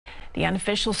The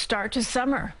unofficial start to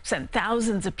summer sent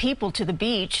thousands of people to the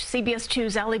beach. CBS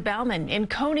 2's Bauman in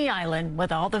Coney Island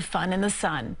with all the fun in the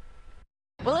sun.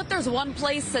 Well, if there's one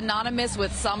place synonymous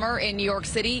with summer in New York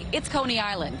City, it's Coney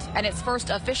Island. And its first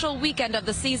official weekend of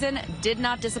the season did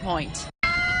not disappoint.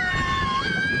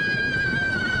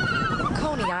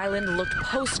 Coney Island looked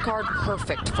postcard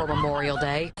perfect for Memorial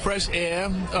Day. Fresh air,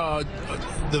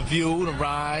 the view, the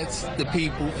rides, the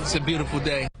people. It's a beautiful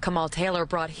day. Kamal Taylor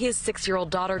brought his 6-year-old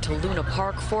daughter to Luna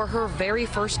Park for her very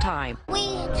first time. We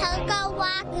took a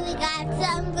walk, we got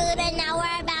some food, and now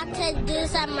we're about to do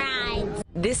some rides.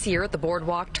 This year, the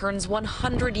boardwalk turns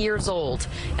 100 years old,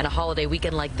 and a holiday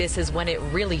weekend like this is when it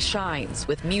really shines,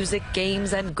 with music,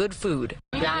 games, and good food.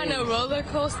 We got on a roller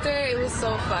coaster. It was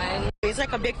so fun. It's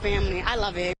like a big family. I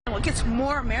love it. What gets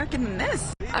more American than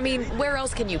this? I mean, where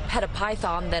else can you pet a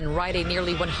python than ride a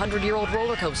nearly 100-year-old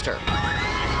roller coaster?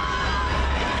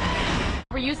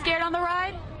 Were you scared on the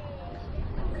ride?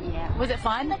 Yeah. Was it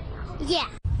fun? Yeah.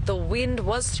 The wind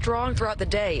was strong throughout the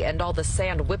day, and all the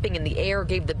sand whipping in the air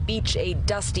gave the beach a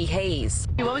dusty haze.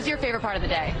 What was your favorite part of the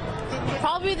day?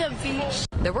 Probably the beach.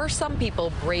 There were some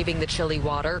people braving the chilly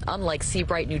water, unlike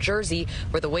Seabright, New Jersey,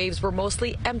 where the waves were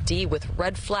mostly empty with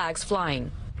red flags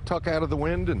flying. Tuck out of the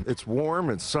wind, and it's warm,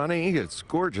 it's sunny, it's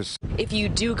gorgeous. If you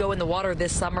do go in the water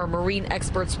this summer, marine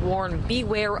experts warn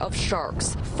beware of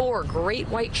sharks. 4 great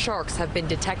white sharks have been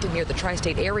detected near the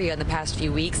tri-state area in the past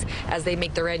few weeks as they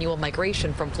make their annual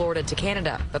migration from Florida to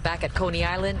Canada. But back at Coney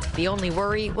Island, the only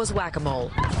worry was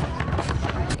whack-a-mole.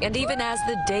 And even as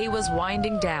the day was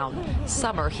winding down,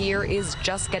 summer here is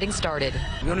just getting started.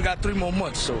 We only got 3 more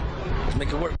months, so let's make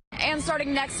it work. And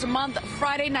starting next month,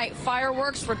 Friday Night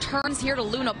Fireworks returns here to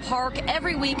Luna Park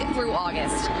every week through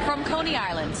August. From Coney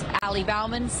Island,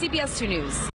 Bauman, CBS 2 News.